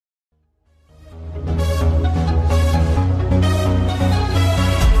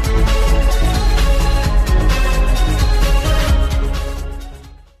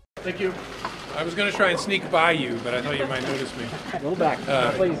I was going to try and sneak by you, but I thought you might notice me. A little back.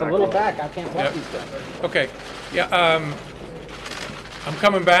 Please, a little back. I can't walk these guys. Okay. Yeah. I'm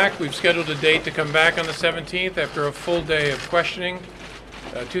coming back. We've scheduled a date to come back on the 17th after a full day of questioning.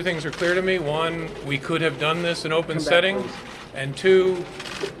 Two things are clear to me. One, we could have done this in open setting. And two,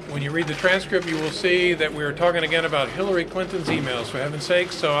 when you read the transcript, you will see that we are talking again about Hillary Clinton's emails, for heaven's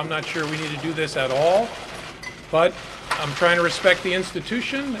sake. So I'm not sure we need to do this at all. But I'm trying to respect the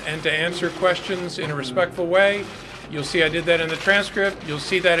institution and to answer questions in a respectful way. You'll see I did that in the transcript. You'll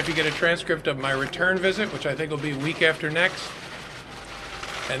see that if you get a transcript of my return visit, which I think will be a week after next.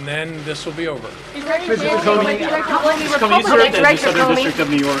 And then this will be over. Comey, you served as the Southern District of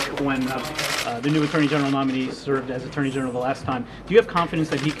New York when the new Attorney General nominee served as Attorney General the last time. Do you have confidence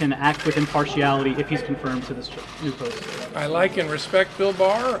that he can act with impartiality if he's confirmed to this new post? I like and respect Bill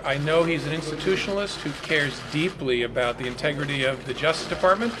Barr. I know he's an institutionalist who cares deeply about the integrity of the Justice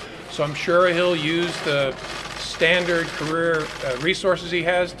Department. So I'm sure he'll use the standard career resources he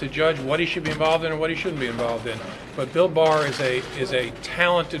has to judge what he should be involved in and what he shouldn't be involved in. But Bill Barr is a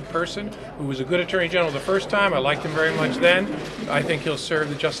talented person who was a good Attorney General the first time. I liked him very much then. I think he'll serve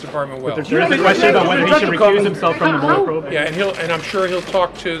the Justice Department well. But there's a question about whether he should recuse himself from the Mueller probe. Yeah, and I'm sure he'll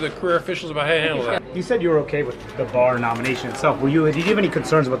talk to the career officials about how to handle that. You said you were okay with the Barr nomination itself. Did you have any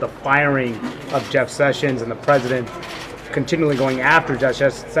concerns about the firing of Jeff Sessions and the president continually going after Jeff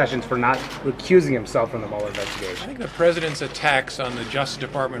Sessions for not recusing himself from the Mueller investigation? I think the president's attacks on the Justice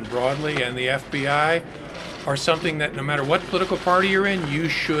Department broadly and the FBI are something that no matter what political party you're in, you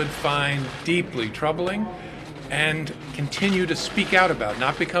should find deeply troubling and continue to speak out about,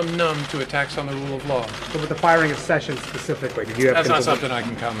 not become numb to attacks on the rule of law. So with the firing of Sessions specifically, did you have That's not something I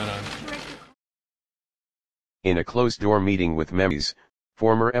can comment on. In a closed-door meeting with members,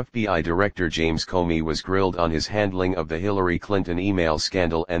 former FBI Director James Comey was grilled on his handling of the Hillary Clinton email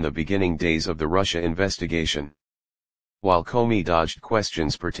scandal and the beginning days of the Russia investigation. While Comey dodged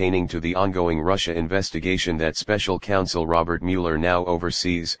questions pertaining to the ongoing Russia investigation that Special Counsel Robert Mueller now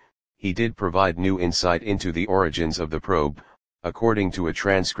oversees, he did provide new insight into the origins of the probe, according to a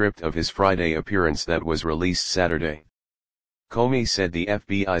transcript of his Friday appearance that was released Saturday. Comey said the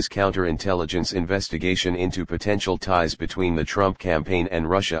FBI's counterintelligence investigation into potential ties between the Trump campaign and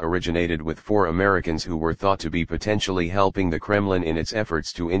Russia originated with 4 Americans who were thought to be potentially helping the Kremlin in its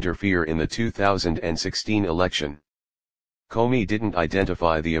efforts to interfere in the 2016 election. Comey didn't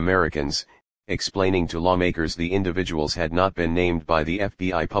identify the Americans, explaining to lawmakers the individuals had not been named by the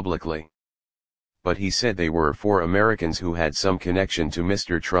FBI publicly. But he said they were 4 Americans who had some connection to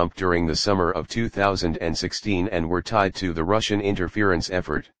Mr. Trump during the summer of 2016 and were tied to the Russian interference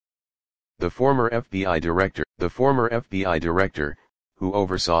effort. The former FBI director, who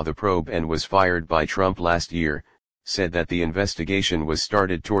oversaw the probe and was fired by Trump last year, said that the investigation was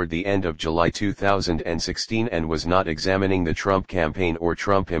started toward the end of July 2016 and was not examining the Trump campaign or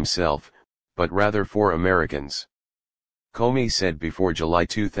Trump himself, but rather 4 Americans. Comey said before July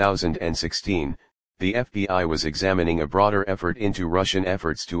 2016, the FBI was examining a broader effort into Russian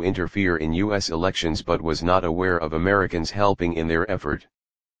efforts to interfere in U.S. elections but was not aware of Americans helping in their effort.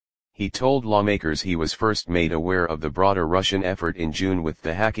 He told lawmakers he was first made aware of the broader Russian effort in June with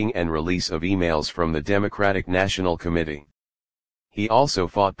the hacking and release of emails from the Democratic National Committee. He also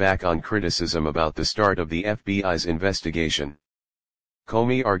fought back on criticism about the start of the FBI's investigation.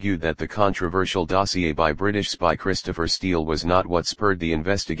 Comey argued that the controversial dossier by British spy Christopher Steele was not what spurred the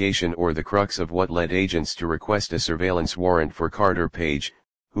investigation or the crux of what led agents to request a surveillance warrant for Carter Page,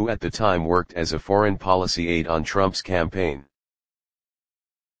 who at the time worked as a foreign policy aide on Trump's campaign.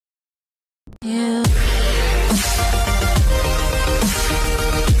 Yeah.